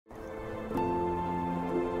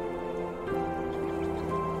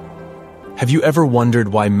Have you ever wondered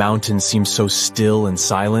why mountains seem so still and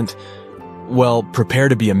silent? Well, prepare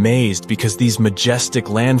to be amazed because these majestic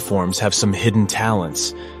landforms have some hidden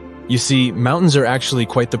talents. You see, mountains are actually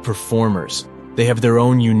quite the performers. They have their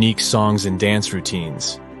own unique songs and dance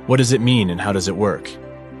routines. What does it mean and how does it work?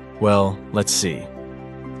 Well, let's see.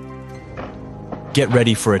 Get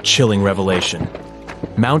ready for a chilling revelation.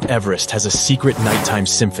 Mount Everest has a secret nighttime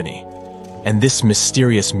symphony, and this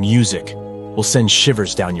mysterious music will send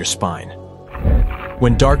shivers down your spine.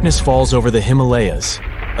 When darkness falls over the Himalayas,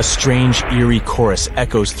 a strange, eerie chorus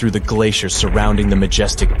echoes through the glaciers surrounding the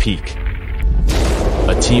majestic peak.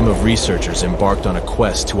 A team of researchers embarked on a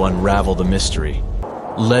quest to unravel the mystery.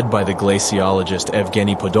 Led by the glaciologist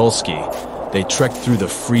Evgeny Podolsky, they trekked through the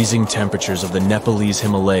freezing temperatures of the Nepalese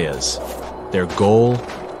Himalayas. Their goal?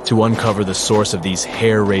 To uncover the source of these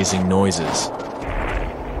hair-raising noises.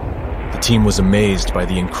 The team was amazed by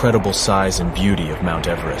the incredible size and beauty of Mount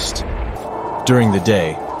Everest. During the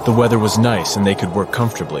day, the weather was nice and they could work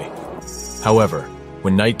comfortably. However,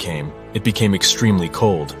 when night came, it became extremely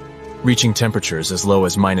cold, reaching temperatures as low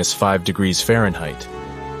as -5 degrees Fahrenheit.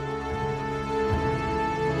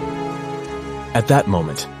 At that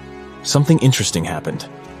moment, something interesting happened.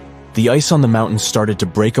 The ice on the mountain started to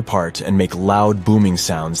break apart and make loud booming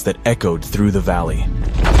sounds that echoed through the valley.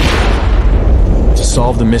 To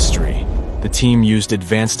solve the mystery, the team used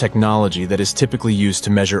advanced technology that is typically used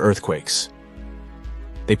to measure earthquakes.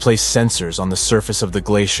 They placed sensors on the surface of the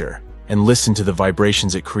glacier and listened to the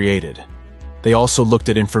vibrations it created. They also looked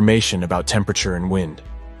at information about temperature and wind.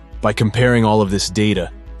 By comparing all of this data,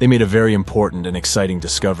 they made a very important and exciting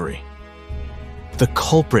discovery. The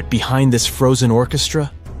culprit behind this frozen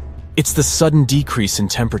orchestra? It's the sudden decrease in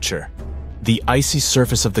temperature. The icy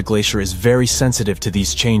surface of the glacier is very sensitive to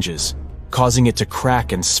these changes, causing it to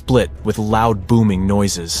crack and split with loud booming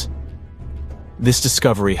noises. This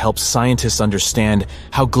discovery helps scientists understand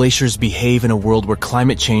how glaciers behave in a world where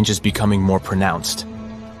climate change is becoming more pronounced.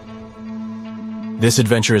 This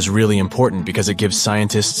adventure is really important because it gives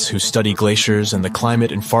scientists who study glaciers and the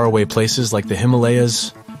climate in faraway places like the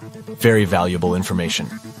Himalayas very valuable information.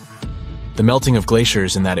 The melting of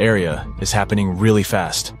glaciers in that area is happening really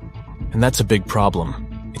fast, and that's a big problem.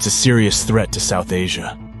 It's a serious threat to South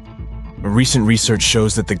Asia. Recent research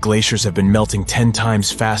shows that the glaciers have been melting 10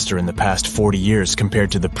 times faster in the past 40 years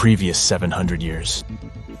compared to the previous 700 years.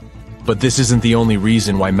 But this isn't the only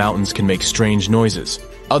reason why mountains can make strange noises.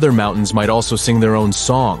 Other mountains might also sing their own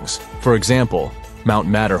songs. For example, Mount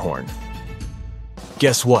Matterhorn.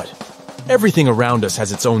 Guess what? Everything around us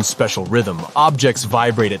has its own special rhythm. Objects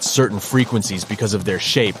vibrate at certain frequencies because of their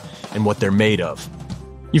shape and what they're made of.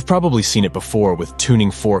 You've probably seen it before with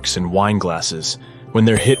tuning forks and wine glasses. When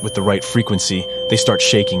they're hit with the right frequency, they start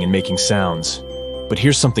shaking and making sounds. But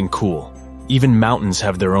here's something cool. Even mountains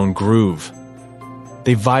have their own groove.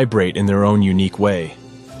 They vibrate in their own unique way.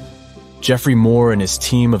 Jeffrey Moore and his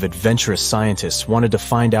team of adventurous scientists wanted to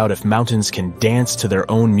find out if mountains can dance to their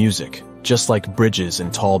own music, just like bridges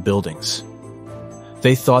and tall buildings.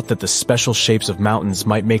 They thought that the special shapes of mountains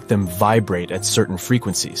might make them vibrate at certain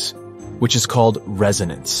frequencies, which is called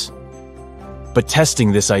resonance. But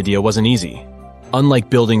testing this idea wasn't easy. Unlike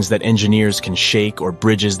buildings that engineers can shake or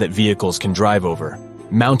bridges that vehicles can drive over,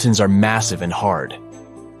 mountains are massive and hard.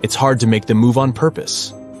 It's hard to make them move on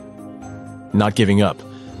purpose. Not giving up,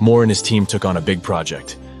 Moore and his team took on a big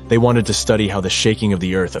project. They wanted to study how the shaking of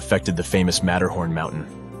the earth affected the famous Matterhorn mountain.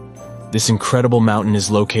 This incredible mountain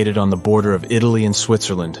is located on the border of Italy and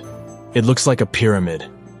Switzerland. It looks like a pyramid.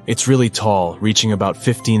 It's really tall, reaching about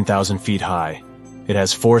 15,000 feet high. It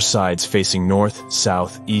has 4 sides facing north,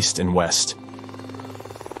 south, east, and west.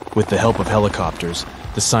 With the help of helicopters,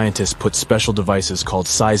 the scientists put special devices called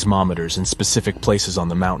seismometers in specific places on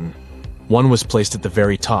the mountain. One was placed at the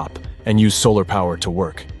very top and used solar power to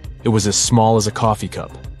work. It was as small as a coffee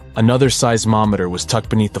cup. Another seismometer was tucked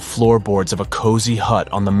beneath the floorboards of a cozy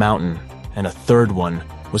hut on the mountain, and a third one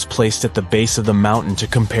was placed at the base of the mountain to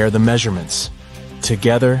compare the measurements.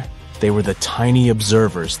 Together, they were the tiny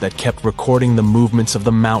observers that kept recording the movements of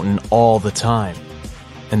the mountain all the time.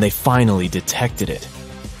 And they finally detected it.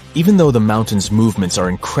 Even though the mountain's movements are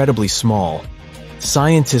incredibly small,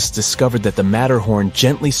 scientists discovered that the Matterhorn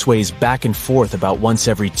gently sways back and forth about once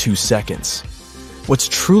every 2 seconds. What's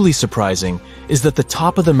truly surprising is that the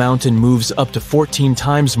top of the mountain moves up to 14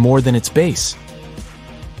 times more than its base.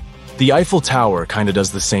 The Eiffel Tower kinda does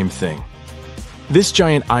the same thing. This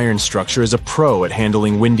giant iron structure is a pro at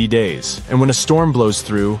handling windy days, and when a storm blows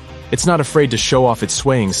through, it's not afraid to show off its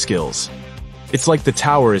swaying skills. It's like the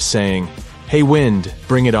tower is saying, "Hey wind,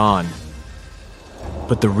 bring it on."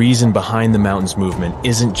 But the reason behind the mountain's movement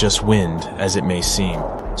isn't just wind, as it may seem.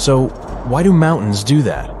 So, Why do mountains do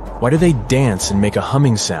that? Why do they dance and make a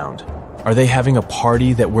humming sound? Are they having a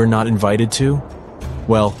party that we're not invited to?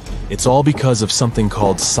 Well, it's all because of something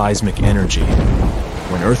called seismic energy.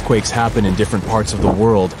 When earthquakes happen in different parts of the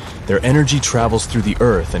world, their energy travels through the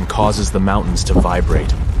earth and causes the mountains to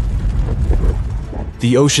vibrate.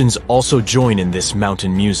 The oceans also join in this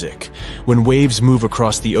mountain music. When waves move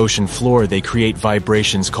across the ocean floor, they create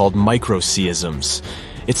vibrations called microseisms.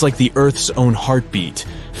 It's like the Earth's own heartbeat,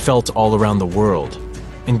 felt all around the world.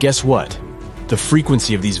 And guess what? The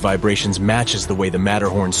frequency of these vibrations matches the way the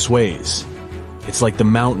Matterhorn sways. It's like the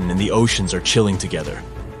mountain and the oceans are chilling together.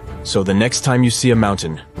 So the next time you see a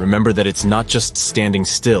mountain, remember that it's not just standing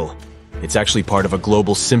still. It's actually part of a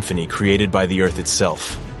global symphony created by the Earth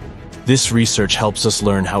itself. This research helps us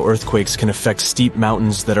learn how earthquakes can affect steep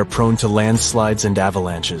mountains that are prone to landslides and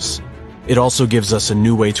avalanches. It also gives us a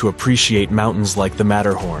new way to appreciate mountains like the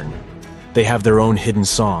Matterhorn. They have their own hidden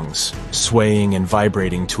songs, swaying and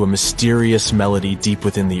vibrating to a mysterious melody deep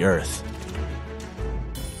within the earth.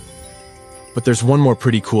 But there's one more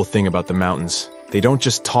pretty cool thing about the mountains. They don't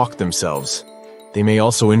just talk themselves. They may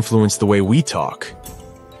also influence the way we talk.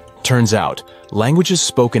 Turns out, languages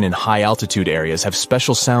spoken in high-altitude areas have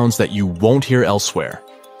special sounds that you won't hear elsewhere.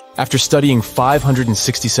 After studying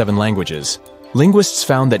 567 languages, linguists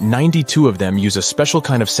found that 92 of them use a special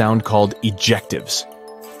kind of sound called ejectives.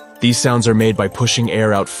 These sounds are made by pushing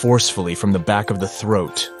air out forcefully from the back of the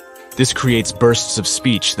throat. This creates bursts of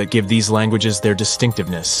speech that give these languages their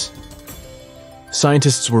distinctiveness.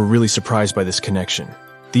 Scientists were really surprised by this connection.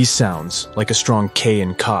 These sounds, like a strong K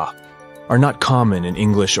and Ka, are not common in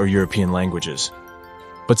English or European languages.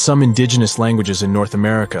 But some indigenous languages in North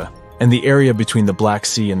America and the area between the Black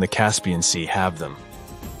Sea and the Caspian Sea have them.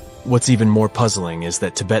 What's even more puzzling is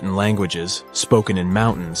that Tibetan languages, spoken in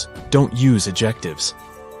mountains, don't use ejectives.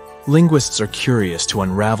 Linguists are curious to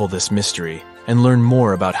unravel this mystery and learn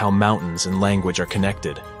more about how mountains and language are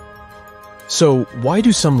connected. So, why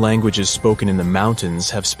do some languages spoken in the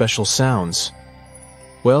mountains have special sounds?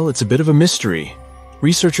 Well, it's a bit of a mystery.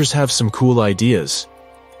 Researchers have some cool ideas.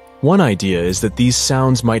 One idea is that these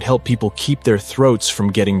sounds might help people keep their throats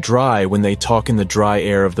from getting dry when they talk in the dry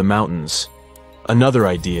air of the mountains. Another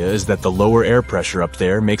idea is that the lower air pressure up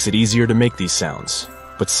there makes it easier to make these sounds.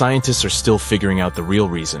 But scientists are still figuring out the real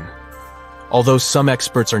reason. Although some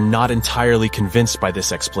experts are not entirely convinced by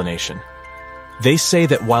this explanation. They say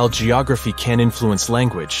that while geography can influence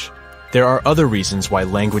language, there are other reasons why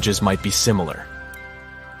languages might be similar.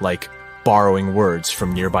 Like borrowing words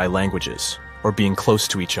from nearby languages, or being close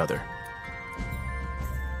to each other.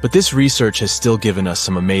 But this research has still given us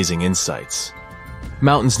some amazing insights.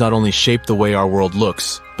 Mountains not only shape the way our world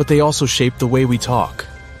looks, but they also shape the way we talk.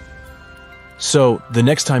 So, the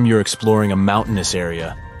next time you're exploring a mountainous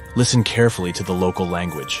area, listen carefully to the local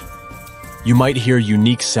language. You might hear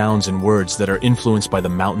unique sounds and words that are influenced by the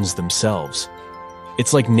mountains themselves.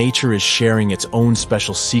 It's like nature is sharing its own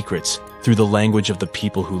special secrets through the language of the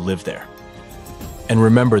people who live there. And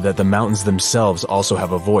remember that the mountains themselves also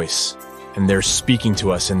have a voice, and they're speaking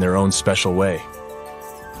to us in their own special way.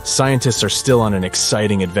 Scientists are still on an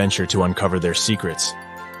exciting adventure to uncover their secrets.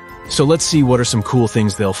 So let's see what are some cool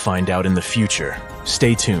things they'll find out in the future.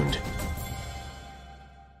 Stay tuned.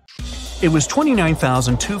 It was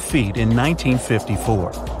 29,002 feet in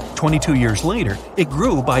 1954. 22 years later, it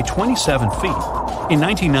grew by 27 feet. In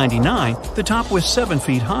 1999, the top was 7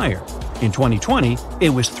 feet higher. In 2020, it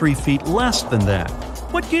was 3 feet less than that.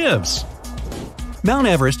 What gives? Mount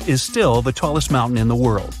Everest is still the tallest mountain in the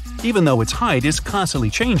world, even though its height is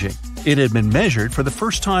constantly changing. It had been measured for the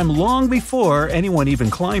first time long before anyone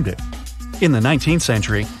even climbed it. In the 19th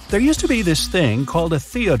century, there used to be this thing called a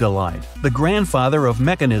theodolite, the grandfather of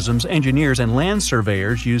mechanisms engineers and land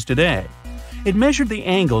surveyors use today. It measured the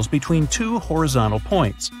angles between two horizontal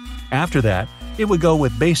points. After that, it would go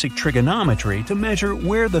with basic trigonometry to measure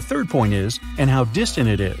where the third point is and how distant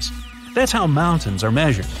it is. That's how mountains are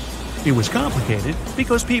measured. It was complicated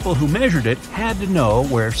because people who measured it had to know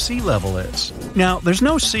where sea level is. Now, there's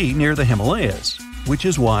no sea near the Himalayas, which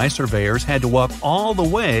is why surveyors had to walk all the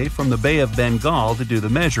way from the Bay of Bengal to do the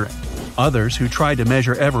measuring. Others who tried to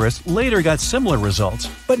measure Everest later got similar results,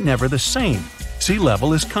 but never the same. Sea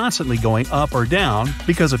level is constantly going up or down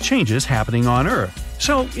because of changes happening on Earth,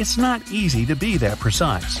 so it's not easy to be that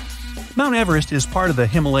precise. Mount Everest is part of the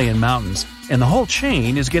Himalayan mountains, and the whole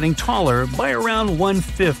chain is getting taller by around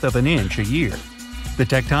 1/5 of an inch a year. The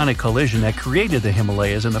tectonic collision that created the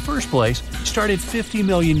Himalayas in the first place started 50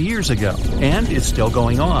 million years ago, and it's still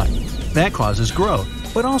going on. That causes growth,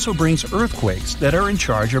 but also brings earthquakes that are in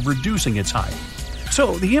charge of reducing its height.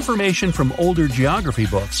 So the information from older geography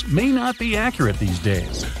books may not be accurate these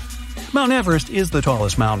days. Mount Everest is the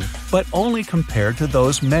tallest mountain, but only compared to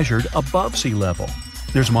those measured above sea level.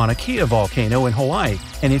 There's Mauna Kea volcano in Hawaii,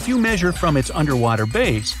 and if you measure from its underwater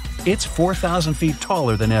base, it's 4,000 feet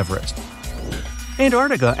taller than Everest.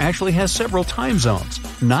 Antarctica actually has several time zones,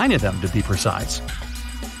 9 of them to be precise.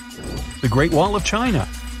 The Great Wall of China.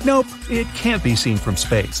 Nope, it can't be seen from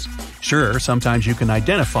space. Sure, sometimes you can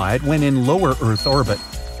identify it when in lower Earth orbit,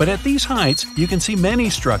 but at these heights, you can see many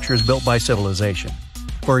structures built by civilization.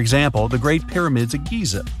 For example, the Great Pyramids of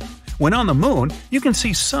Giza. When on the moon, you can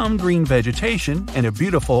see some green vegetation and a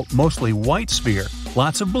beautiful, mostly white sphere,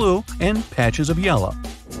 lots of blue, and patches of yellow.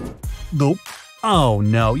 Nope. Oh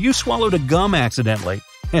no, you swallowed a gum accidentally.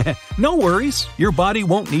 No worries, your body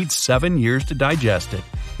won't need 7 years to digest it.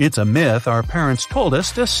 It's a myth our parents told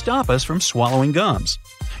us to stop us from swallowing gums.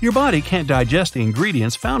 Your body can't digest the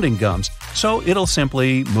ingredients found in gums, so it'll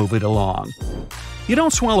simply move it along. You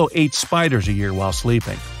don't swallow 8 spiders a year while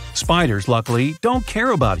sleeping. Spiders, luckily, don't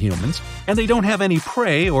care about humans, and they don't have any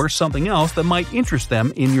prey or something else that might interest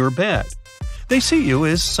them in your bed. They see you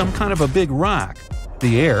as some kind of a big rock.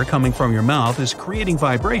 The air coming from your mouth is creating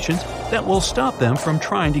vibrations that will stop them from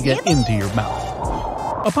trying to get into your mouth.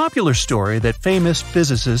 A popular story that famous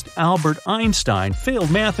physicist Albert Einstein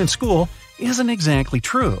failed math in school isn't exactly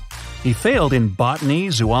true. He failed in botany,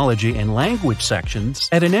 zoology, and language sections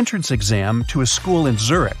at an entrance exam to a school in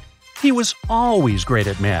Zurich. He was always great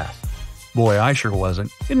at math. Boy, I sure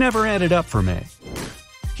wasn't. It never added up for me.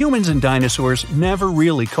 Humans and dinosaurs never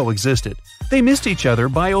really coexisted. They missed each other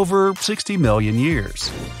by over 60 million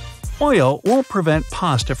years. Oil won't prevent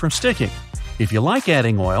pasta from sticking. If you like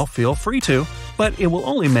adding oil, feel free to, but it will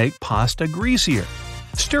only make pasta greasier.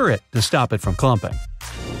 Stir it to stop it from clumping.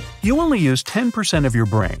 You only use 10% of your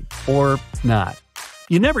brain, or not.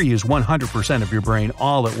 You never use 100% of your brain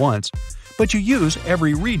all at once, but you use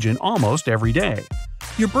every region almost every day.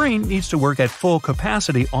 Your brain needs to work at full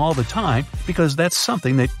capacity all the time because that's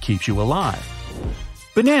something that keeps you alive.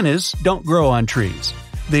 Bananas don't grow on trees.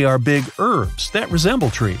 They are big herbs that resemble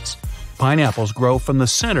trees. Pineapples grow from the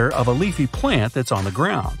center of a leafy plant that's on the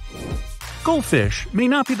ground. Goldfish may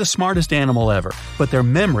not be the smartest animal ever, but their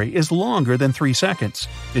memory is longer than 3 seconds.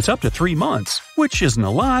 It's up to 3 months, which isn't a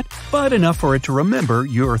lot, but enough for it to remember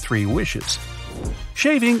your 3 wishes.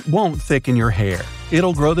 Shaving won't thicken your hair.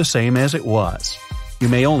 It'll grow the same as it was. You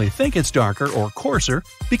may only think it's darker or coarser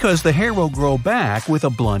because the hair will grow back with a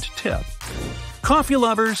blunt tip. Coffee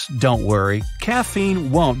lovers, don't worry. Caffeine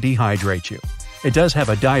won't dehydrate you. It does have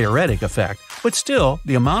a diuretic effect, but still,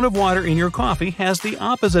 the amount of water in your coffee has the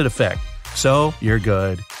opposite effect. So, you're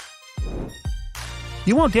good.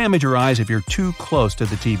 You won't damage your eyes if you're too close to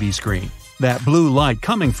the TV screen. That blue light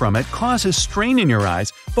coming from it causes strain in your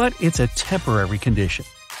eyes, but it's a temporary condition.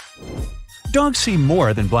 Dogs see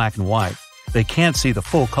more than black and white. They can't see the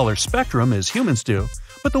full color spectrum as humans do,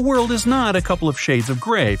 but the world is not a couple of shades of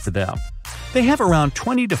gray for them. They have around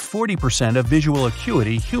 20 to 40% of visual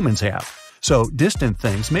acuity humans have, so distant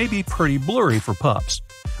things may be pretty blurry for pups.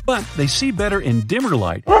 But they see better in dimmer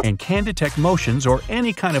light and can detect motions or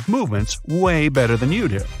any kind of movements way better than you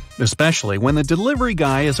do, especially when the delivery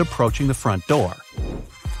guy is approaching the front door.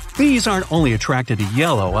 Bees aren't only attracted to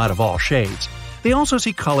yellow out of all shades, they also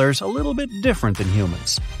see colors a little bit different than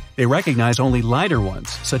humans. They recognize only lighter ones,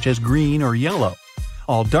 such as green or yellow.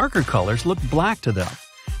 All darker colors look black to them.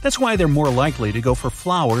 That's why they're more likely to go for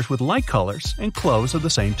flowers with light colors and clothes of the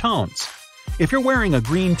same tones. If you're wearing a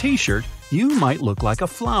green t-shirt, you might look like a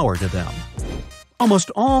flower to them.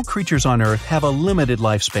 Almost all creatures on Earth have a limited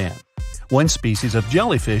lifespan. One species of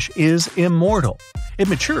jellyfish is immortal. It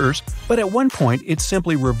matures, but at one point it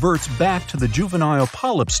simply reverts back to the juvenile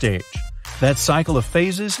polyp stage. That cycle of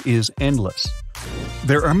phases is endless.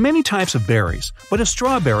 There are many types of berries, but a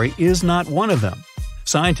strawberry is not one of them.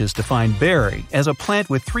 Scientists define berry as a plant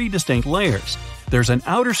with 3 distinct layers. There's an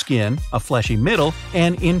outer skin, a fleshy middle,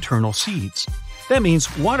 and internal seeds. That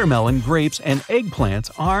means watermelon, grapes, and eggplants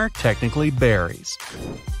are technically berries.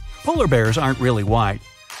 Polar bears aren't really white.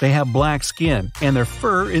 They have black skin, and their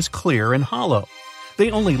fur is clear and hollow.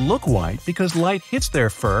 They only look white because light hits their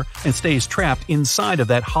fur and stays trapped inside of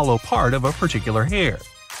that hollow part of a particular hair.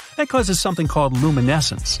 That causes something called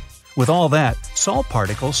luminescence. With all that, salt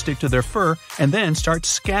particles stick to their fur and then start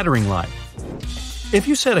scattering light. If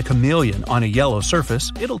you set a chameleon on a yellow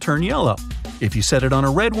surface, it'll turn yellow. If you set it on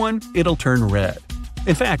a red one, it'll turn red.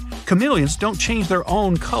 In fact, chameleons don't change their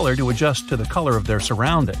own color to adjust to the color of their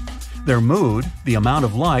surrounding. Their mood, the amount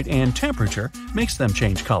of light, and temperature makes them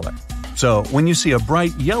change color. So, when you see a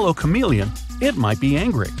bright yellow chameleon, it might be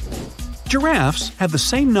angry. Giraffes have the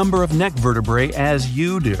same number of neck vertebrae as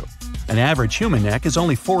you do. An average human neck is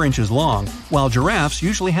only 4 inches long, while giraffes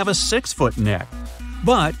usually have a 6-foot neck.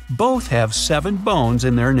 But both have 7 bones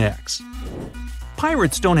in their necks.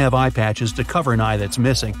 Pirates don't have eye patches to cover an eye that's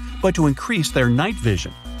missing, but to increase their night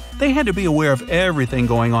vision. They had to be aware of everything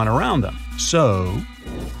going on around them. So,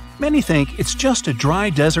 many think it's just a dry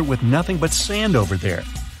desert with nothing but sand over there.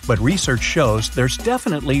 But research shows there's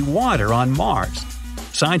definitely water on Mars.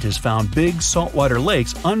 Scientists found big saltwater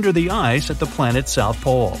lakes under the ice at the planet's south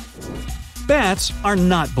pole. Bats are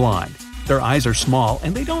not blind. Their eyes are small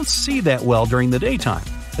and they don't see that well during the daytime,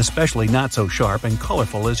 especially not so sharp and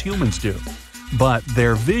colorful as humans do. But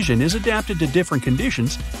their vision is adapted to different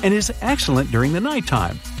conditions and is excellent during the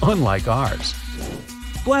nighttime, unlike ours.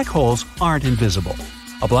 Black holes aren't invisible.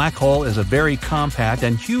 A black hole is a very compact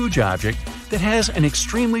and huge object that has an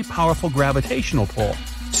extremely powerful gravitational pull,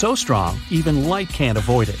 so strong even light can't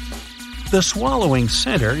avoid it. The swallowing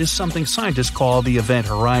center is something scientists call the event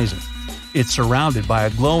horizon. It's surrounded by a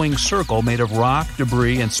glowing circle made of rock,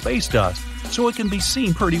 debris, and space dust, so it can be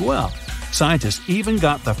seen pretty well. Scientists even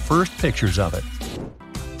got the first pictures of it.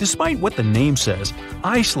 Despite what the name says,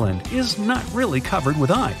 Iceland is not really covered with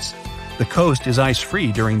ice. The coast is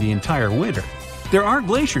ice-free during the entire winter. There are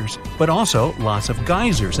glaciers, but also lots of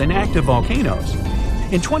geysers and active volcanoes.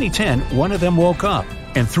 In 2010, one of them woke up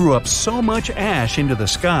and threw up so much ash into the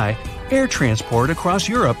sky, air transport across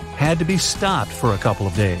Europe had to be stopped for a couple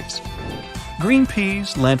of days. Green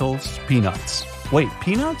peas, lentils, peanuts. Wait,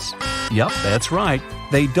 peanuts? Yup, that's right.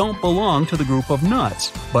 They don't belong to the group of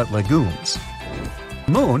nuts, but legumes.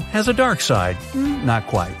 Moon has a dark side. Not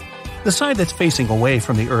quite. The side that's facing away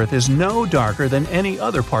from the Earth is no darker than any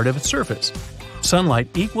other part of its surface.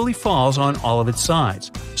 Sunlight equally falls on all of its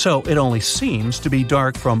sides, so it only seems to be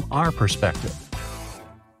dark from our perspective.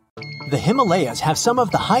 The Himalayas have some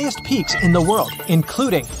of the highest peaks in the world,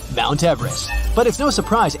 including Mount Everest. But it's no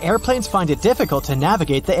surprise airplanes find it difficult to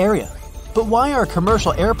navigate the area. But why are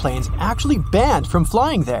commercial airplanes actually banned from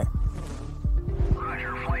flying there?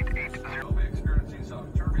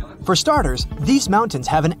 For starters, these mountains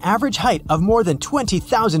have an average height of more than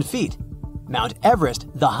 20,000 feet. Mount Everest,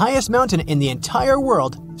 the highest mountain in the entire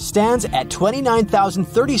world, stands at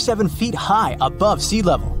 29,037 feet high above sea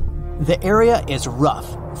level. The area is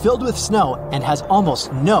rough, filled with snow, and has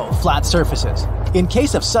almost no flat surfaces. In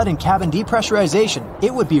case of sudden cabin depressurization,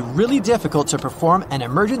 it would be really difficult to perform an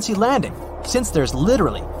emergency landing, since there's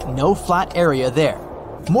literally no flat area there.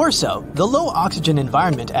 More so, the low oxygen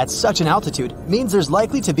environment at such an altitude means there's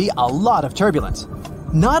likely to be a lot of turbulence.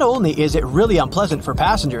 Not only is it really unpleasant for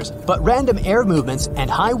passengers, but random air movements and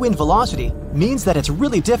high wind velocity means that it's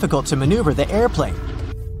really difficult to maneuver the airplane.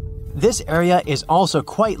 This area is also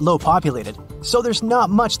quite low populated, so there's not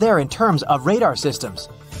much there in terms of radar systems.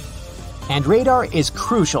 And radar is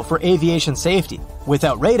crucial for aviation safety.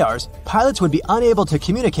 Without radars, pilots would be unable to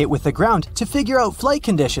communicate with the ground to figure out flight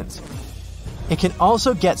conditions. It can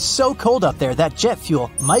also get so cold up there that jet fuel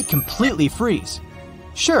might completely freeze.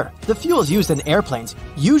 Sure, the fuels used in airplanes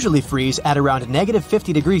usually freeze at around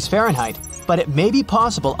 -50 degrees Fahrenheit, but it may be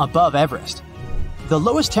possible above Everest. The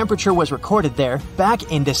lowest temperature was recorded there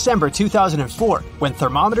back in December 2004, when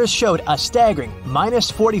thermometers showed a staggering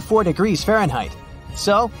 -44 degrees Fahrenheit.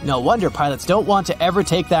 So, no wonder pilots don't want to ever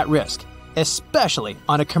take that risk, especially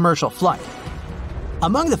on a commercial flight.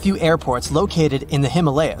 Among the few airports located in the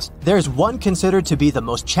Himalayas, there's one considered to be the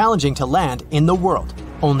most challenging to land in the world.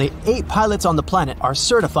 Only 8 pilots on the planet are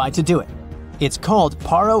certified to do it. It's called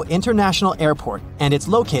Paro International Airport, and it's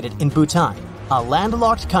located in Bhutan, a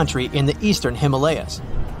landlocked country in the eastern Himalayas.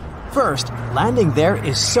 First, landing there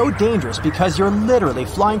is so dangerous because you're literally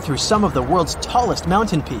flying through some of the world's tallest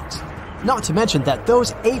mountain peaks. Not to mention that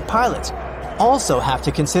those 8 pilots also have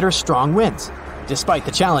to consider strong winds. Despite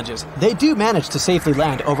the challenges, they do manage to safely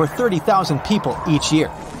land over 30,000 people each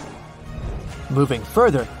year. Moving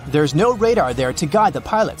further, there's no radar there to guide the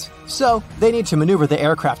pilots, so they need to maneuver the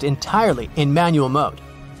aircraft entirely in manual mode.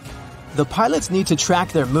 The pilots need to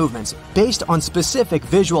track their movements based on specific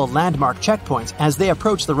visual landmark checkpoints as they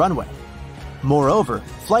approach the runway. Moreover,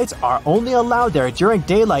 flights are only allowed there during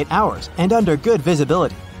daylight hours and under good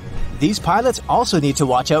visibility. These pilots also need to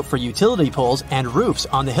watch out for utility poles and roofs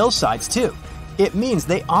on the hillsides too. It means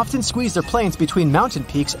they often squeeze their planes between mountain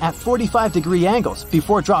peaks at 45-degree angles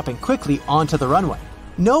before dropping quickly onto the runway.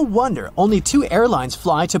 No wonder only 2 airlines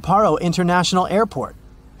fly to Paro International Airport.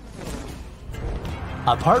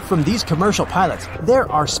 Apart from these commercial pilots,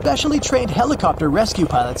 there are specially trained helicopter rescue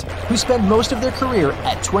pilots who spend most of their career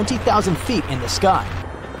at 20,000 feet in the sky.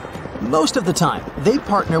 Most of the time, they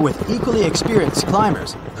partner with equally experienced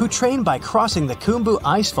climbers who train by crossing the Khumbu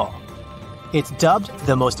Icefall. It's dubbed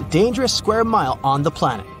the most dangerous square mile on the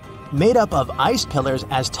planet. Made up of ice pillars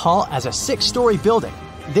as tall as a 6-story building,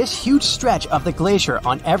 this huge stretch of the glacier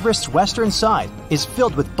on Everest's western side is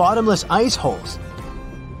filled with bottomless ice holes.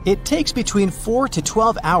 It takes between 4 to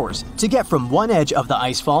 12 hours to get from one edge of the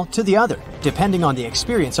icefall to the other, depending on the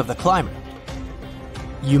experience of the climber.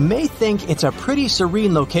 You may think it's a pretty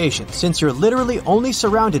serene location since you're literally only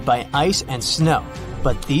surrounded by ice and snow,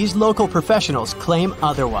 but these local professionals claim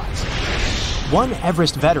otherwise. One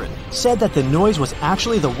Everest veteran said that the noise was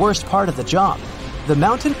actually the worst part of the job. The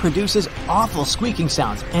mountain produces awful squeaking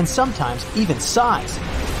sounds and sometimes even sighs.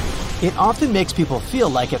 It often makes people feel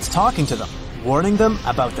like it's talking to them, warning them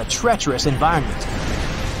about the treacherous environment.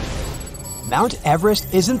 Mount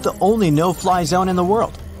Everest isn't the only no-fly zone in the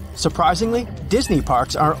world. Surprisingly, Disney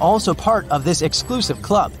parks are also part of this exclusive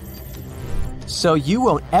club. So you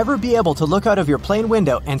won't ever be able to look out of your plane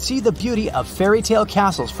window and see the beauty of fairy tale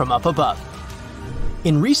castles from up above.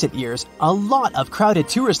 In recent years, a lot of crowded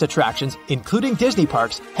tourist attractions, including Disney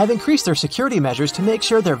parks, have increased their security measures to make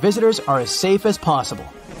sure their visitors are as safe as possible.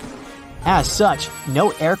 As such, no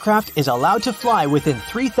aircraft is allowed to fly within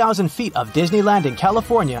 3,000 feet of Disneyland in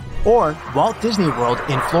California or Walt Disney World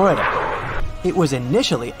in Florida. It was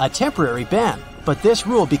initially a temporary ban, but this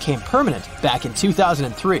rule became permanent back in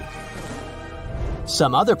 2003.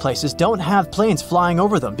 Some other places don't have planes flying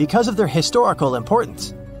over them because of their historical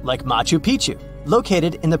importance, like Machu Picchu,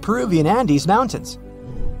 located in the Peruvian Andes Mountains.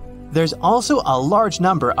 There's also a large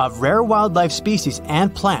number of rare wildlife species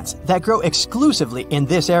and plants that grow exclusively in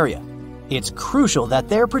this area. It's crucial that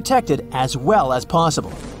they're protected as well as possible.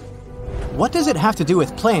 What does it have to do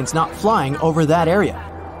with planes not flying over that area?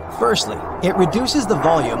 Firstly, it reduces the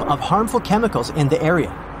volume of harmful chemicals in the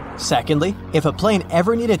area. Secondly, if a plane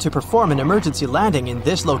ever needed to perform an emergency landing in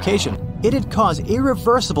this location, it'd cause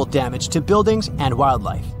irreversible damage to buildings and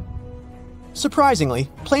wildlife. Surprisingly,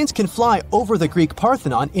 planes can fly over the Greek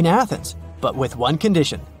Parthenon in Athens, but with one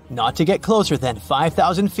condition: not to get closer than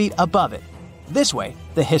 5,000 feet above it. This way,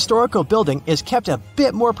 the historical building is kept a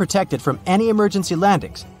bit more protected from any emergency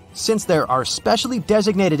landings, since there are specially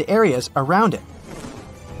designated areas around it.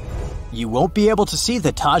 You won't be able to see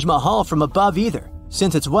the Taj Mahal from above either,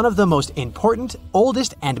 since it's one of the most important,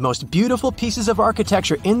 oldest, and most beautiful pieces of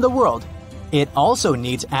architecture in the world. It also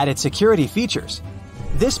needs added security features.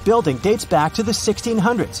 This building dates back to the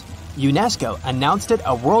 1600s. UNESCO announced it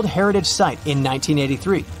a World Heritage Site in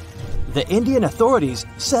 1983. The Indian authorities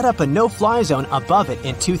set up a no-fly zone above it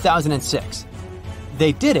in 2006.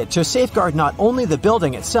 They did it to safeguard not only the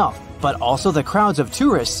building itself, but also the crowds of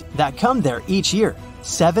tourists that come there each year,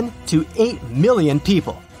 7 to 8 million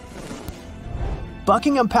people.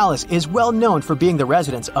 Buckingham Palace is well known for being the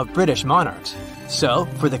residence of British monarchs. So,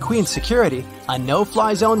 for the Queen's security, a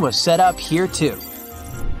no-fly zone was set up here too.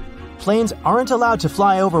 Planes aren't allowed to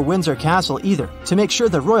fly over Windsor Castle either, to make sure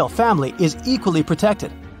the royal family is equally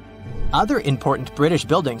protected. Other important British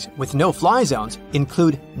buildings with no-fly zones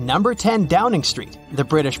include Number 10 Downing Street, the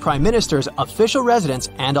British Prime Minister's official residence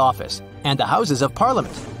and office, and the Houses of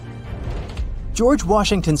Parliament. George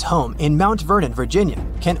Washington's home in Mount Vernon, Virginia,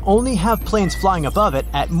 can only have planes flying above it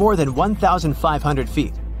at more than 1,500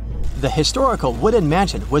 feet. The historical wooden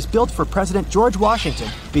mansion was built for President George Washington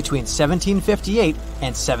between 1758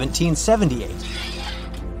 and 1778.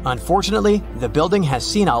 Unfortunately, the building has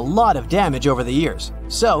seen a lot of damage over the years,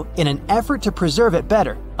 so in an effort to preserve it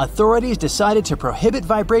better, authorities decided to prohibit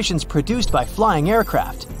vibrations produced by flying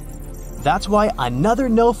aircraft. That's why another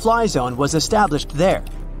no-fly zone was established there.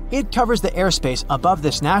 It covers the airspace above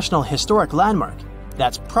this National Historic Landmark.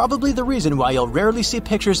 That's probably the reason why you'll rarely see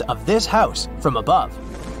pictures of this house from above.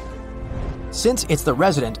 Since it's the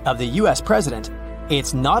residence of the US President,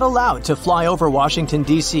 it's not allowed to fly over Washington,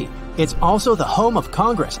 D.C. It's also the home of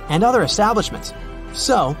Congress and other establishments.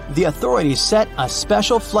 So, the authorities set a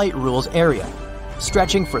special flight rules area,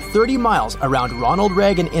 stretching for 30 miles around Ronald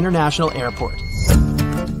Reagan International Airport.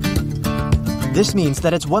 This means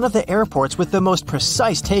that it's one of the airports with the most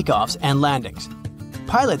precise takeoffs and landings.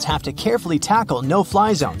 Pilots have to carefully tackle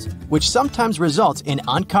no-fly zones, which sometimes results in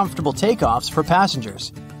uncomfortable takeoffs for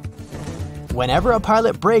passengers. Whenever a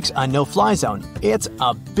pilot breaks a no-fly zone, it's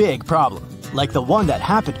a big problem, like the one that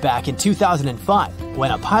happened back in 2005,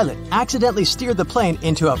 when a pilot accidentally steered the plane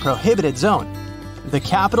into a prohibited zone. The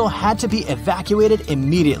capital had to be evacuated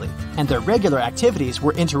immediately, and their regular activities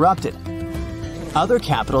were interrupted. Other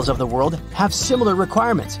capitals of the world have similar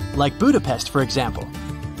requirements, like Budapest, for example.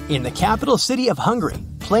 In the capital city of Hungary,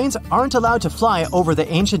 planes aren't allowed to fly over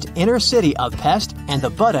the ancient inner city of Pest and the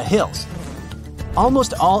Buda Hills.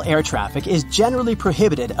 Almost all air traffic is generally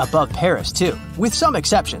prohibited above Paris too, with some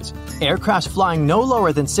exceptions, aircraft flying no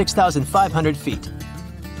lower than 6,500 feet.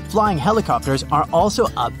 flying helicopters are also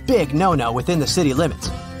a big no-no within the city limits.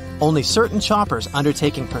 Only certain choppers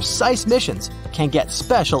undertaking precise missions can get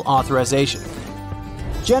special authorization.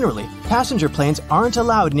 Generally, passenger planes aren't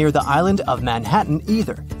allowed near the island of Manhattan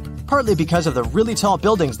either, partly because of the really tall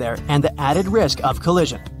buildings there and the added risk of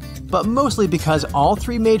collision, but mostly because all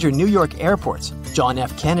three major New York airports, John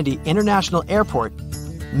F. Kennedy International Airport,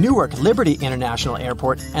 Newark Liberty International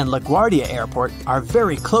Airport, and LaGuardia Airport are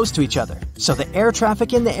very close to each other, so the air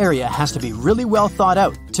traffic in the area has to be really well thought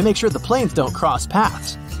out to make sure the planes don't cross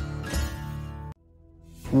paths.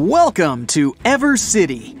 Welcome to Ever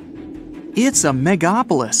City. It's a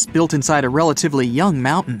megapolis built inside a relatively young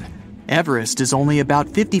mountain. Everest is only about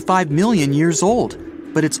 55 million years old,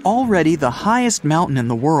 but it's already the highest mountain in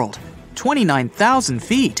the world, 29,000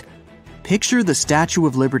 feet. Picture the Statue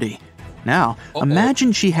of Liberty. Now,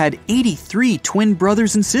 imagine she had 83 twin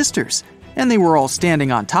brothers and sisters, and they were all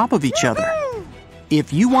standing on top of each other.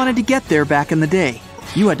 If you wanted to get there back in the day,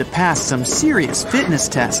 you had to pass some serious fitness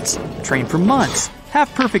tests, train for months,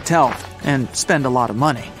 have perfect health, and spend a lot of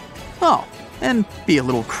money. Oh, and be a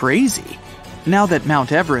little crazy. Now that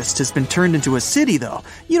Mount Everest has been turned into a city, though,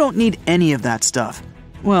 you don't need any of that stuff.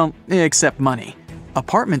 Well, except money.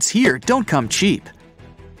 Apartments here don't come cheap.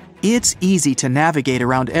 It's easy to navigate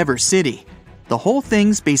around Ever City. The whole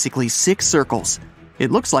thing's basically 6 circles.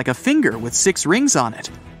 It looks like a finger with 6 rings on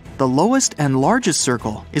it. The lowest and largest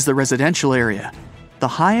circle is the residential area. The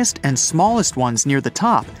highest and smallest ones near the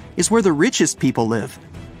top is where the richest people live.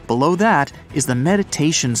 Below that is the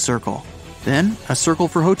meditation circle, then a circle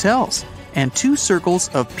for hotels, and 2 circles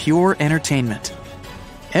of pure entertainment.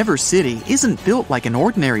 Ever City isn't built like an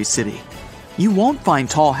ordinary city. You won't find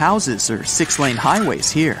tall houses or 6-lane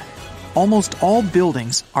highways here. Almost all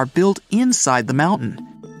buildings are built inside the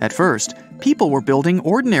mountain. At first, people were building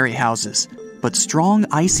ordinary houses, but strong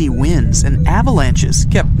icy winds and avalanches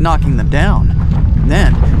kept knocking them down.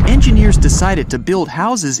 Then, engineers decided to build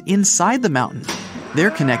houses inside the mountain.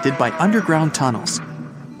 They're connected by underground tunnels.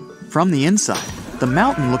 From the inside, the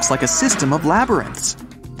mountain looks like a system of labyrinths.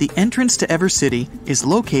 The entrance to Ever City is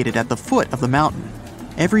located at the foot of the mountain.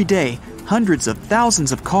 Every day, hundreds of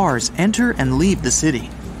thousands of cars enter and leave the city.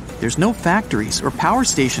 There's no factories or power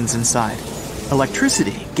stations inside.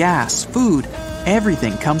 Electricity, gas, food,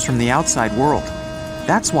 everything comes from the outside world.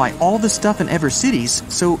 That's why all the stuff in Ever City's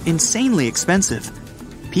so insanely expensive.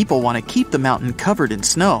 People want to keep the mountain covered in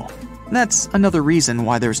snow. That's another reason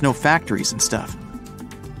why there's no factories and stuff.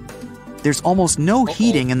 There's almost no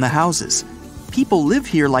heating in the houses. People live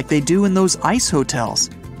here like they do in those ice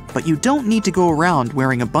hotels. But you don't need to go around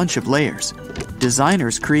wearing a bunch of layers.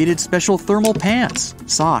 Designers created special thermal pants,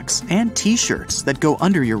 socks, and t-shirts that go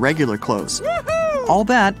under your regular clothes. All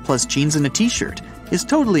that, plus jeans and a t-shirt, is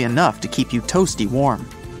totally enough to keep you toasty warm.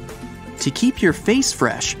 To keep your face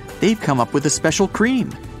fresh, they've come up with a special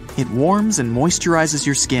cream. It warms and moisturizes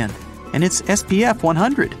your skin, and it's SPF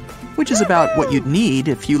 100, which is about what you'd need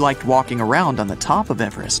if you liked walking around on the top of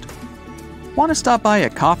Everest. Want to stop by a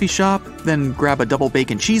coffee shop, then grab a double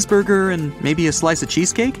bacon cheeseburger and maybe a slice of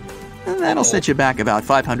cheesecake? That'll set you back about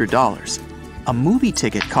 $500. A movie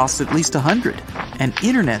ticket costs at least $100, and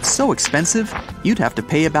internet's so expensive, you'd have to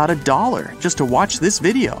pay about $1 just to watch this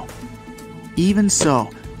video. Even so,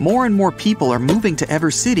 more and more people are moving to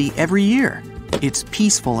Ever City every year. It's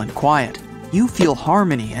peaceful and quiet. You feel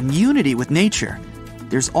harmony and unity with nature.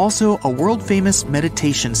 There's also a world-famous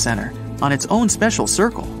meditation center on its own special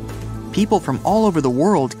circle. People from all over the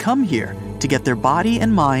world come here to get their body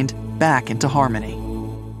and mind back into harmony.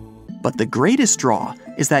 But the greatest draw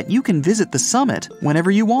is that you can visit the summit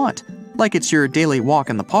whenever you want, like it's your daily walk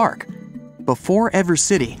in the park. Before Ever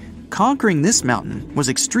City, conquering this mountain was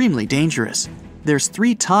extremely dangerous. There's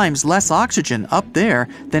 3 times less oxygen up there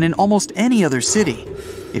than in almost any other city.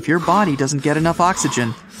 If your body doesn't get enough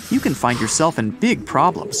oxygen, you can find yourself in big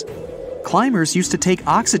problems. Climbers used to take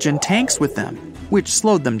oxygen tanks with them, which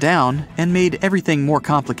slowed them down and made everything more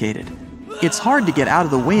complicated. It's hard to get out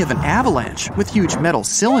of the way of an avalanche with huge metal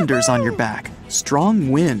cylinders on your back.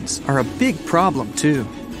 Strong winds are a big problem too.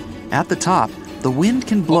 At the top, the wind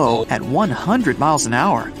can blow at 100 miles an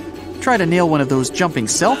hour. Try to nail one of those jumping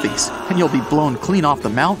selfies and you'll be blown clean off the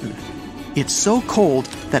mountain. It's so cold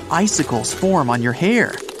that icicles form on your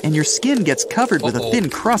hair and your skin gets covered with a thin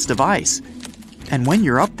crust of ice. And when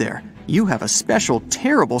you're up there, you have a special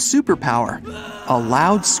terrible superpower. A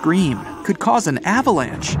loud scream could cause an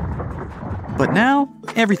avalanche. But now,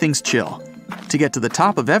 everything's chill. To get to the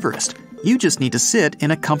top of Everest, you just need to sit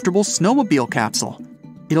in a comfortable snowmobile capsule.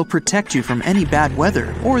 It'll protect you from any bad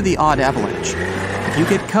weather or the odd avalanche. If you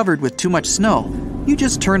get covered with too much snow, you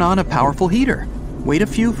just turn on a powerful heater, wait a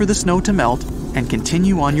few for the snow to melt, and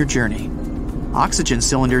continue on your journey. Oxygen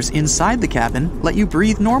cylinders inside the cabin let you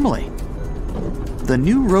breathe normally. The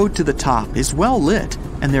new road to the top is well lit,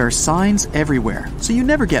 and there are signs everywhere, so you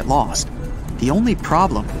never get lost. The only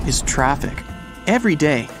problem is traffic. Every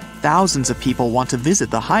day, thousands of people want to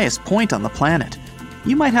visit the highest point on the planet.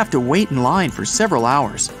 You might have to wait in line for several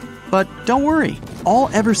hours. But don't worry, all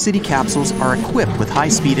EverCity capsules are equipped with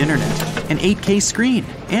high-speed internet, an 8K screen,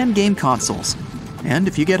 and game consoles. And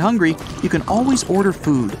if you get hungry, you can always order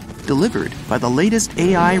food, delivered by the latest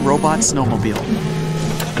AI robot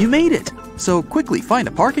snowmobile. You made it! So quickly find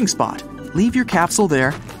a parking spot, leave your capsule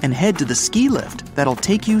there, and head to the ski lift that'll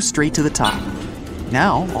take you straight to the top.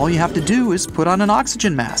 Now, all you have to do is put on an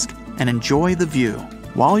oxygen mask and enjoy the view.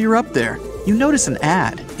 While you're up there, you notice an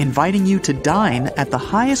ad inviting you to dine at the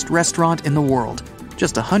highest restaurant in the world,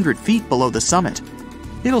 just 100 feet below the summit.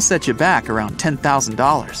 It'll set you back around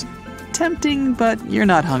 $10,000. Tempting, but you're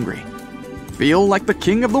not hungry. Feel like the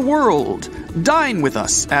king of the world. Dine with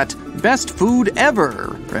us at Best Food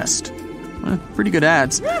Ever Rest. Pretty good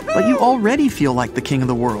ads, but you already feel like the king of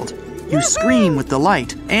the world. You scream with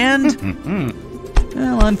delight and...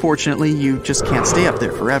 well, unfortunately, you just can't stay up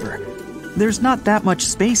there forever. There's not that much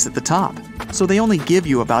space at the top, so they only give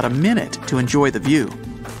you about a minute to enjoy the view.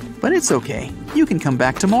 But it's okay, you can come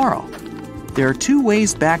back tomorrow. There are 2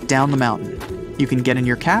 ways back down the mountain. You can get in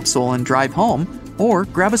your capsule and drive home, or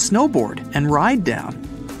grab a snowboard and ride down.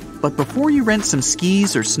 But before you rent some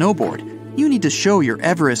skis or snowboard, you need to show your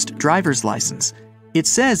Everest driver's license. It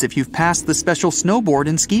says if you've passed the special snowboard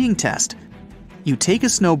and skiing test. You take a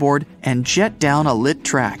snowboard and jet down a lit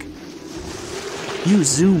track. You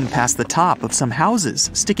zoom past the top of some houses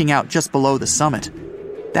sticking out just below the summit.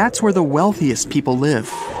 That's where the wealthiest people live.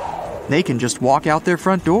 They can just walk out their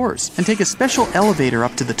front doors and take a special elevator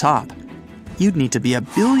up to the top. You'd need to be a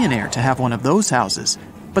billionaire to have one of those houses,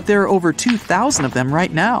 but there are over 2,000 of them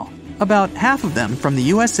right now, about half of them from the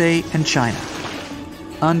USA and China.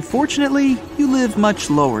 Unfortunately, you live much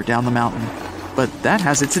lower down the mountain, but that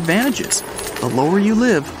has its advantages. The lower you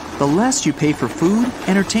live, the less you pay for food,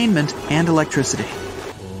 entertainment, and electricity.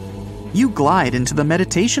 You glide into the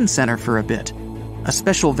meditation center for a bit. A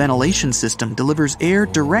special ventilation system delivers air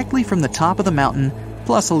directly from the top of the mountain,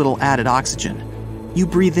 plus a little added oxygen. You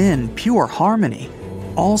breathe in pure harmony.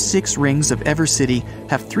 All 6 rings of EverCity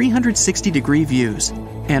have 360-degree views,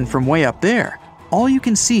 and from way up there, all you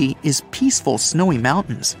can see is peaceful snowy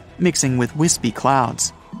mountains, mixing with wispy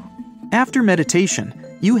clouds. After meditation,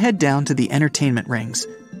 you head down to the entertainment rings.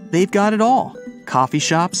 They've got it all. Coffee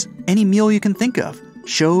shops, any meal you can think of,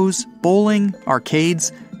 shows, bowling,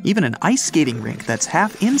 arcades, even an ice skating rink that's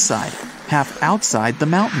half inside, half outside the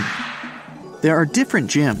mountain. There are different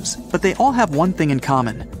gyms, but they all have one thing in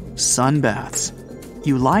common: sun baths.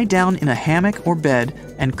 You lie down in a hammock or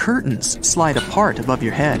bed, and curtains slide apart above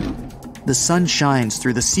your head. The sun shines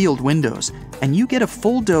through the sealed windows, and you get a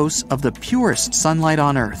full dose of the purest sunlight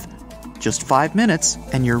on Earth. Just 5 minutes,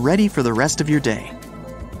 and you're ready for the rest of your day.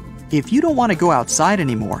 If you don't want to go outside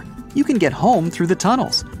anymore, you can get home through the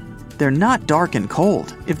tunnels. They're not dark and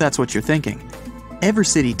cold, if that's what you're thinking.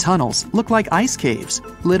 EverCity tunnels look like ice caves,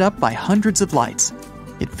 lit up by hundreds of lights.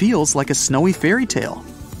 It feels like a snowy fairy tale.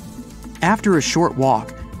 After a short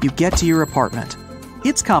walk, you get to your apartment.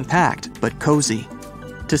 It's compact, but cozy.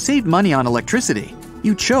 To save money on electricity,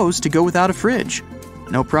 you chose to go without a fridge.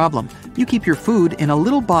 No problem, you keep your food in a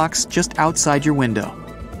little box just outside your window.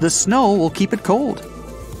 The snow will keep it cold.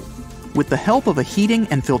 With the help of a heating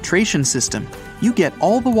and filtration system, you get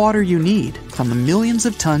all the water you need from the millions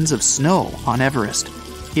of tons of snow on Everest.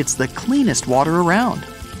 It's the cleanest water around.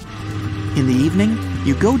 In the evening,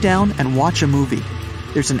 you go down and watch a movie.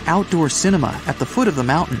 There's an outdoor cinema at the foot of the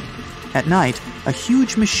mountain. At night, a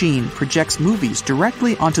huge machine projects movies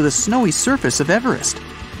directly onto the snowy surface of Everest.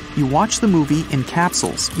 You watch the movie in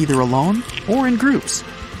capsules, either alone or in groups,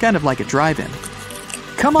 kind of like a drive-in.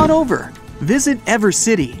 Come on over! Visit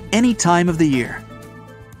EverCity any time of the year.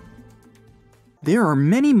 There are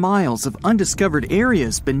many miles of undiscovered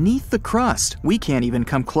areas beneath the crust we can't even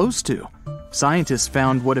come close to. Scientists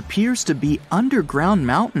found what appears to be underground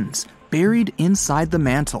mountains buried inside the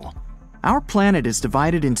mantle. Our planet is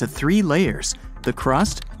divided into 3 layers: the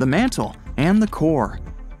crust, the mantle, and the core.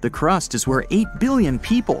 The crust is where 8 billion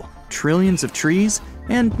people, trillions of trees,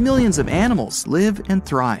 and millions of animals live and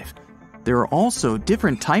thrive. There are also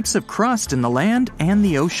different types of crust in the land and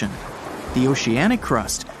the ocean. The oceanic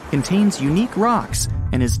crust contains unique rocks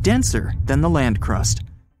and is denser than the land crust.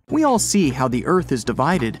 We all see how the Earth is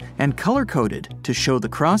divided and color-coded to show the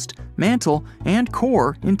crust, mantle, and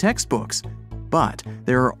core in textbooks. But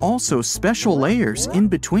there are also special layers in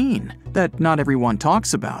between that not everyone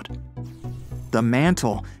talks about. the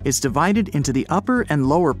mantle, is divided into the upper and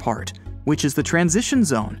lower part, which is the transition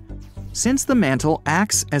zone. Since the mantle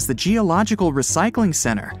acts as the geological recycling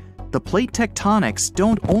center, the plate tectonics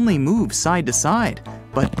don't only move side to side,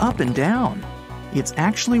 but up and down. It's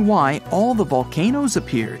actually why all the volcanoes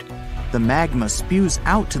appeared. The magma spews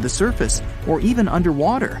out to the surface or even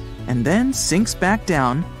underwater, and then sinks back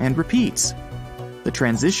down and repeats. The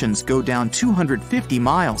transitions go down 250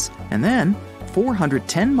 miles and then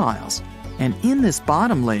 410 miles. And in this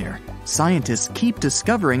bottom layer, scientists keep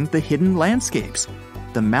discovering the hidden landscapes.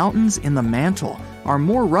 The mountains in the mantle are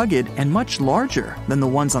more rugged and much larger than the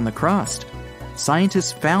ones on the crust.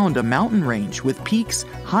 Scientists found a mountain range with peaks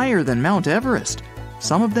higher than Mount Everest.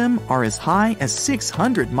 Some of them are as high as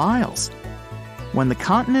 600 miles. When the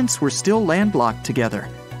continents were still landlocked together,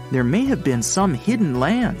 there may have been some hidden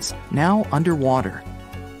lands now underwater.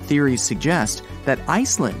 Theories suggest that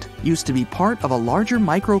Iceland used to be part of a larger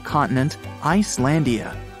microcontinent,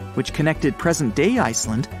 Icelandia, which connected present-day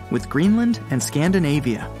Iceland with Greenland and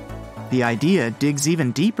Scandinavia. The idea digs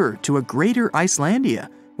even deeper to a greater Icelandia,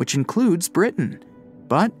 which includes Britain.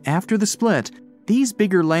 But after the split, these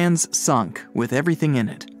bigger lands sunk with everything in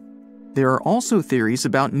it. There are also theories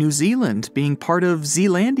about New Zealand being part of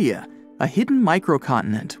Zealandia, a hidden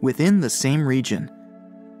microcontinent within the same region.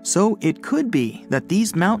 So it could be that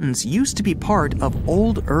these mountains used to be part of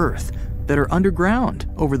old Earth that are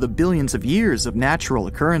underground over the billions of years of natural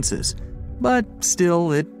occurrences, but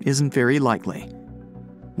still it isn't very likely.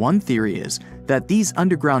 One theory is that these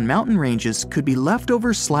underground mountain ranges could be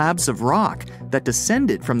leftover slabs of rock that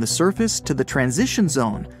descended from the surface to the transition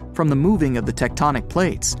zone from the moving of the tectonic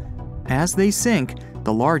plates. As they sink,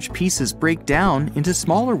 the large pieces break down into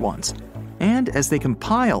smaller ones, and as they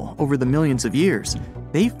compile over the millions of years,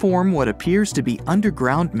 they form what appears to be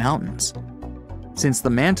underground mountains. Since the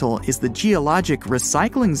mantle is the geologic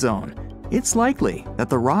recycling zone, it's likely that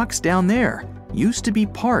the rocks down there used to be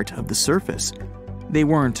part of the surface. They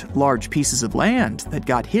weren't large pieces of land that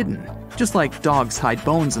got hidden, just like dogs hide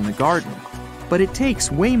bones in the garden, but it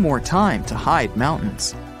takes way more time to hide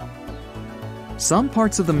mountains. Some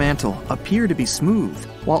parts of the mantle appear to be smooth,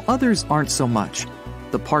 while others aren't so much.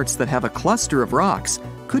 The parts that have a cluster of rocks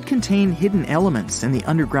could contain hidden elements in the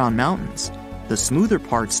underground mountains. The smoother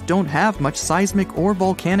parts don't have much seismic or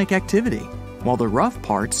volcanic activity, while the rough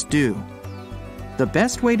parts do. The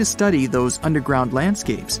best way to study those underground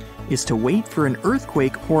landscapes is to wait for an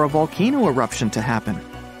earthquake or a volcano eruption to happen.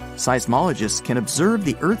 Seismologists can observe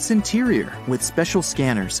the Earth's interior with special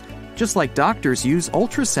scanners, just like doctors use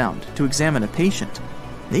ultrasound to examine a patient.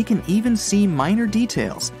 They can even see minor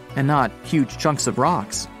details and not huge chunks of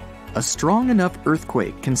rocks. A strong enough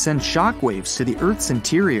earthquake can send shock waves to the Earth's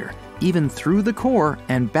interior, even through the core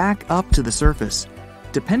and back up to the surface.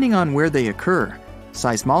 Depending on where they occur,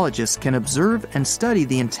 seismologists can observe and study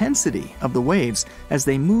the intensity of the waves as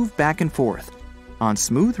they move back and forth. On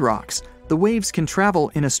smooth rocks, the waves can travel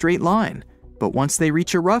in a straight line, but once they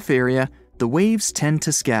reach a rough area, the waves tend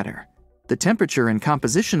to scatter. The temperature and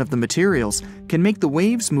composition of the materials can make the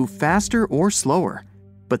waves move faster or slower,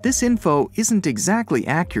 but this info isn't exactly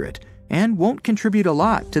accurate and won't contribute a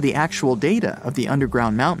lot to the actual data of the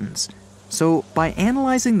underground mountains. So by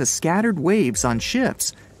analyzing the scattered waves on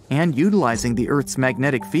ships and utilizing the Earth's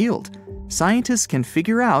magnetic field, scientists can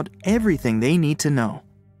figure out everything they need to know.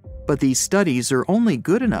 But these studies are only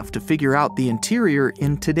good enough to figure out the interior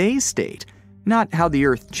in today's state, not how the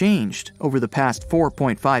Earth changed over the past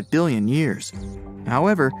 4.5 billion years.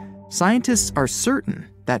 However, scientists are certain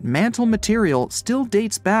that mantle material still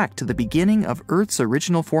dates back to the beginning of Earth's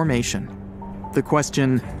original formation. The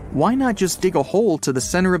question, why not just dig a hole to the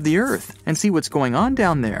center of the Earth and see what's going on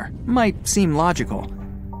down there, might seem logical.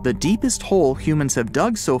 The deepest hole humans have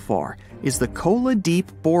dug so far is the Kola Deep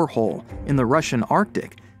borehole in the Russian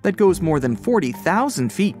Arctic that goes more than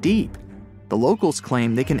 40,000 feet deep. The locals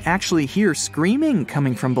claim they can actually hear screaming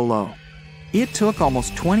coming from below. It took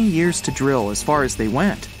almost 20 years to drill as far as they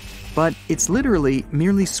went, but it's literally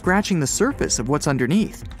merely scratching the surface of what's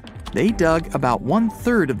underneath. They dug about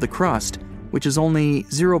 1/3 of the crust, which is only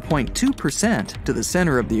 0.2% to the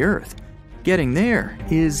center of the Earth. Getting there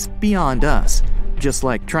is beyond us, just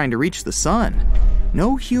like trying to reach the sun.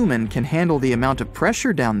 No human can handle the amount of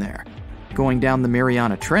pressure down there. Going down the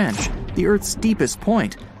Mariana Trench, the Earth's deepest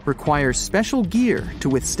point, requires special gear to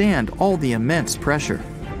withstand all the immense pressure.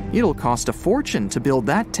 It'll cost a fortune to build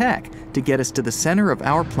that tech to get us to the center of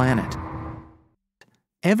our planet.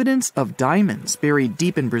 Evidence of diamonds buried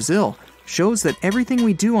deep in Brazil shows that everything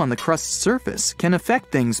we do on the crust's surface can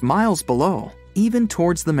affect things miles below, even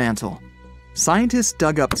towards the mantle. Scientists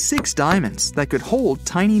dug up 6 diamonds that could hold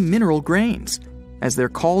tiny mineral grains. As they're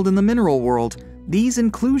called in the mineral world, these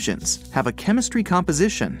inclusions have a chemistry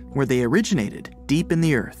composition where they originated deep in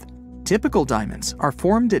the earth. Typical diamonds are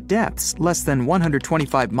formed at depths less than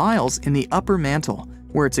 125 miles in the upper mantle,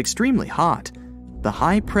 where it's extremely hot. The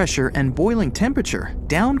high pressure and boiling temperature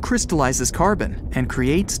down crystallizes carbon and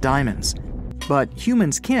creates diamonds. But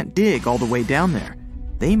humans can't dig all the way down there.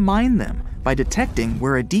 They mine them by detecting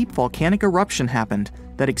where a deep volcanic eruption happened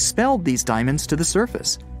that expelled these diamonds to the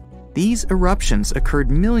surface. These eruptions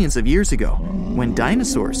occurred millions of years ago, when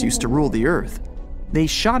dinosaurs used to rule the earth. They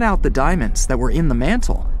shot out the diamonds that were in the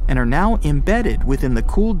mantle and are now embedded within the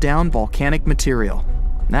cooled down volcanic material.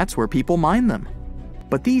 That's where people mine them.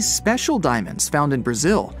 But these special diamonds found in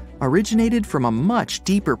Brazil originated from a much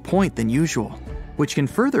deeper point than usual, which can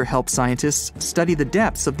further help scientists study the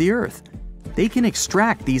depths of the earth. They can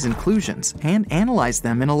extract these inclusions and analyze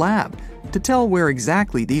them in a lab to tell where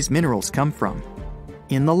exactly these minerals come from.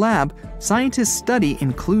 In the lab, scientists study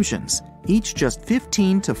inclusions, each just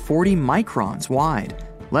 15 to 40 microns wide,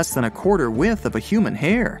 less than a quarter width of a human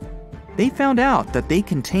hair. They found out that they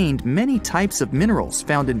contained many types of minerals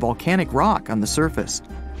found in volcanic rock on the surface.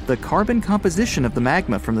 The carbon composition of the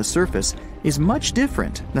magma from the surface is much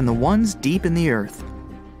different than the ones deep in the earth.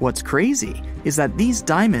 What's crazy is that these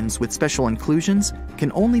diamonds with special inclusions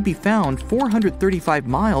can only be found 435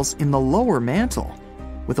 miles in the lower mantle.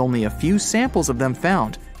 With only a few samples of them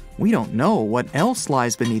found, we don't know what else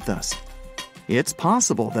lies beneath us. It's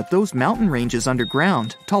possible that those mountain ranges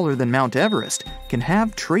underground, taller than Mount Everest, can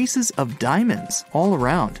have traces of diamonds all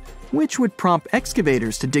around, which would prompt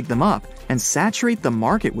excavators to dig them up and saturate the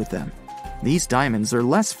market with them. These diamonds are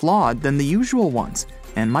less flawed than the usual ones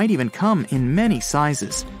and might even come in many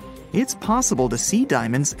sizes. It's possible to see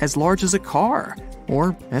diamonds as large as a car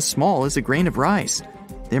or as small as a grain of rice.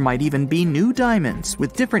 There might even be new diamonds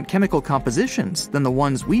with different chemical compositions than the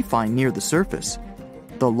ones we find near the surface.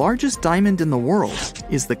 The largest diamond in the world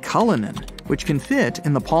is the Cullinan, which can fit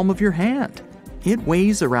in the palm of your hand. It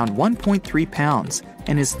weighs around 1.3 pounds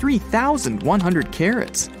and is 3,100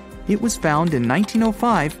 carats. It was found in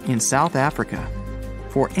 1905 in South Africa.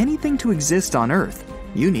 For anything to exist on Earth,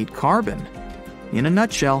 you need carbon. In a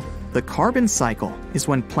nutshell, the carbon cycle is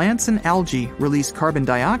when plants and algae release carbon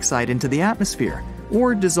dioxide into the atmosphere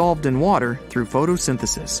or dissolved in water through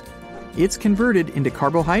photosynthesis. It's converted into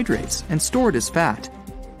carbohydrates and stored as fat.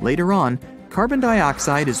 Later on, carbon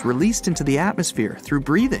dioxide is released into the atmosphere through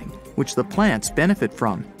breathing, which the plants benefit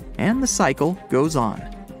from, and the cycle goes on.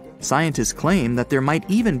 Scientists claim that there might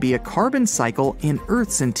even be a carbon cycle in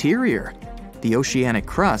Earth's interior. The oceanic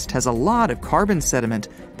crust has a lot of carbon sediment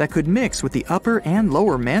that could mix with the upper and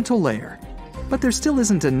lower mantle layer. But there still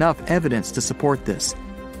isn't enough evidence to support this.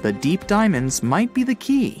 The deep diamonds might be the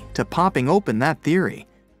key to popping open that theory.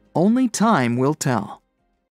 Only time will tell.